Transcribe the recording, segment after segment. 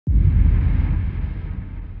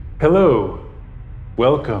Hello.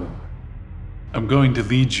 Welcome. I'm going to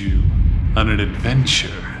lead you on an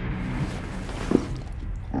adventure.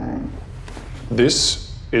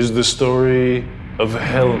 This is the story of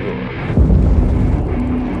Hellbound,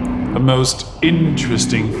 a most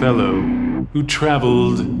interesting fellow who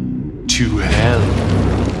traveled to hell,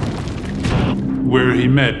 where he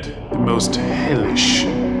met the most hellish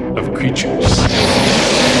of creatures.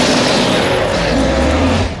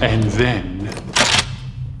 And then...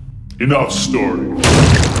 Enough story.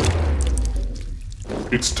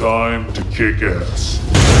 It's time to kick ass.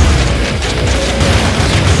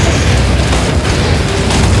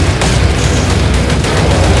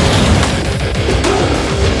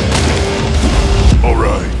 All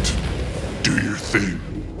right, do your thing.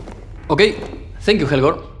 Okay, thank you,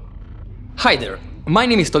 Helgor. Hi there, my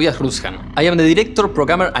name is Tobias Rushan. I am the director,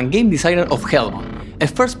 programmer, and game designer of Hellbound, a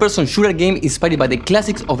first-person shooter game inspired by the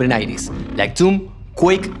classics of the 90s, like Doom,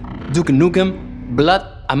 Quake, Duke Nukem,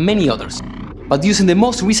 Blood, and many others, but using the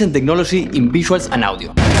most recent technology in visuals and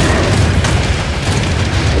audio.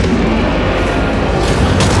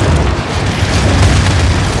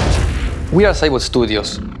 We are Saibot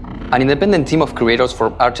Studios, an independent team of creators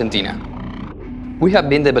from Argentina. We have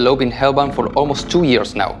been developing Hellbound for almost 2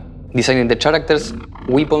 years now, designing the characters,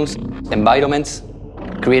 weapons, environments,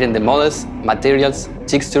 creating the models, materials,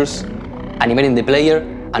 textures, animating the player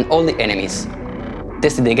and all the enemies,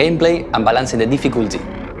 testing the gameplay and balancing the difficulty,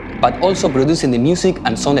 but also producing the music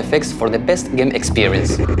and sound effects for the best game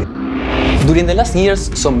experience. During the last years,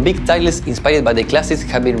 some big titles inspired by the classics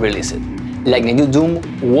have been released, like the new Doom,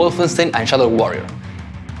 Wolfenstein and Shadow Warrior.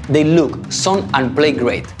 They look, sound and play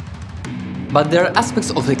great. But there are aspects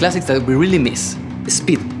of the classics that we really miss: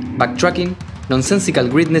 speed, backtracking, nonsensical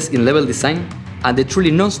gridness in level design, and the truly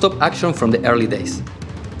non-stop action from the early days.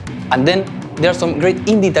 And then there are some great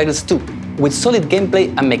indie titles too, with solid gameplay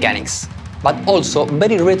and mechanics, but also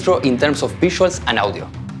very retro in terms of visuals and audio.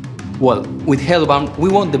 Well, with Hellbound, we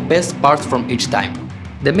want the best parts from each time,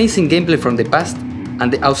 the amazing gameplay from the past,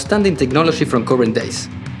 and the outstanding technology from current days.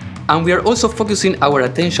 And we are also focusing our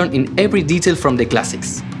attention in every detail from the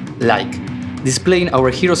classics, like displaying our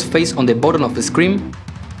hero's face on the bottom of the screen,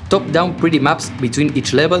 top-down pretty maps between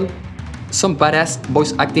each level, some badass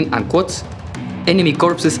voice acting and quotes, enemy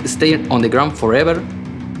corpses staying on the ground forever,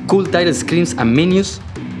 cool title screens and menus,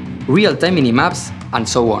 real-time mini-maps, and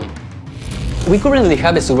so on. We currently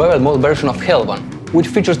have a survival mode version of Hellbound, which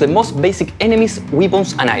features the most basic enemies,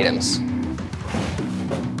 weapons and items.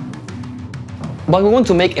 But we want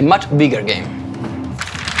to make a much bigger game,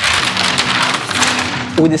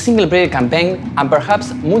 with a single-player campaign and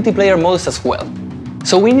perhaps multiplayer modes as well.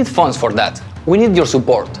 So we need funds for that, we need your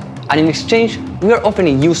support, and in exchange we are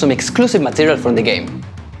offering you some exclusive material from the game.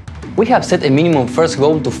 We have set a minimum first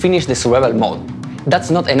goal to finish the survival mode. That's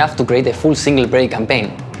not enough to create a full single-player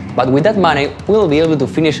campaign, but with that money we'll be able to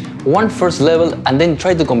finish one first level and then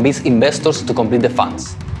try to convince investors to complete the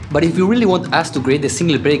funds. But if you really want us to create a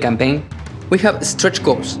single-player campaign, we have stretch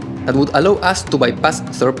goals that would allow us to bypass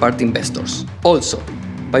third-party investors. Also,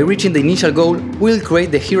 by reaching the initial goal, we'll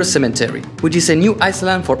create the Hero Cemetery, which is a new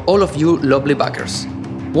Iceland for all of you lovely backers.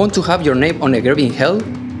 Want to have your name on a grave in hell?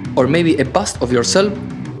 Or maybe a bust of yourself?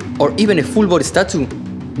 Or even a full body statue?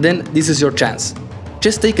 Then this is your chance.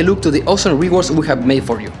 Just take a look to the awesome rewards we have made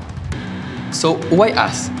for you. So why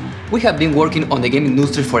us? We have been working on the game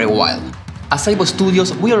industry for a while. At Saibot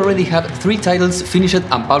Studios, we already have 3 titles finished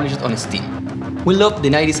and published on Steam. We love the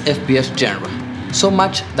 90s FPS genre, so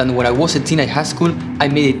much that when I was a teen at high school, I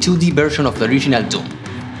made a 2D version of the original Doom.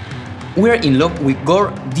 We are in love with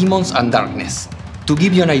gore, demons and darkness. To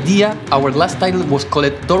give you an idea, our last title was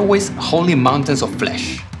called Doorways, Holy Mountains of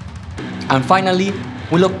Flesh. And finally,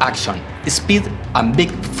 we love action, speed and big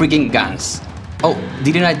freaking guns. Oh,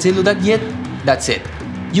 didn't I tell you that yet? That's it.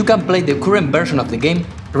 You can play the current version of the game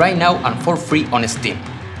right now and for free on Steam.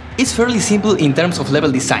 It's fairly simple in terms of level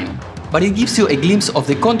design, but it gives you a glimpse of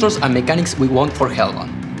the controls and mechanics we want for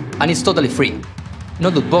Hellbound. And it's totally free. No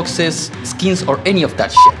loot boxes, skins or any of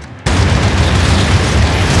that shit.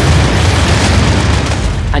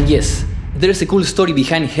 And yes, there is a cool story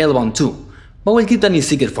behind Hellbound too, but we'll keep that a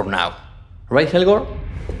secret for now. Right, Helgor?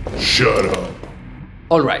 Shut up.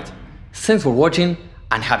 Alright, thanks for watching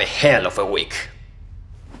and have a hell of a week.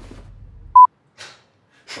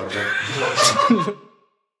 Okay.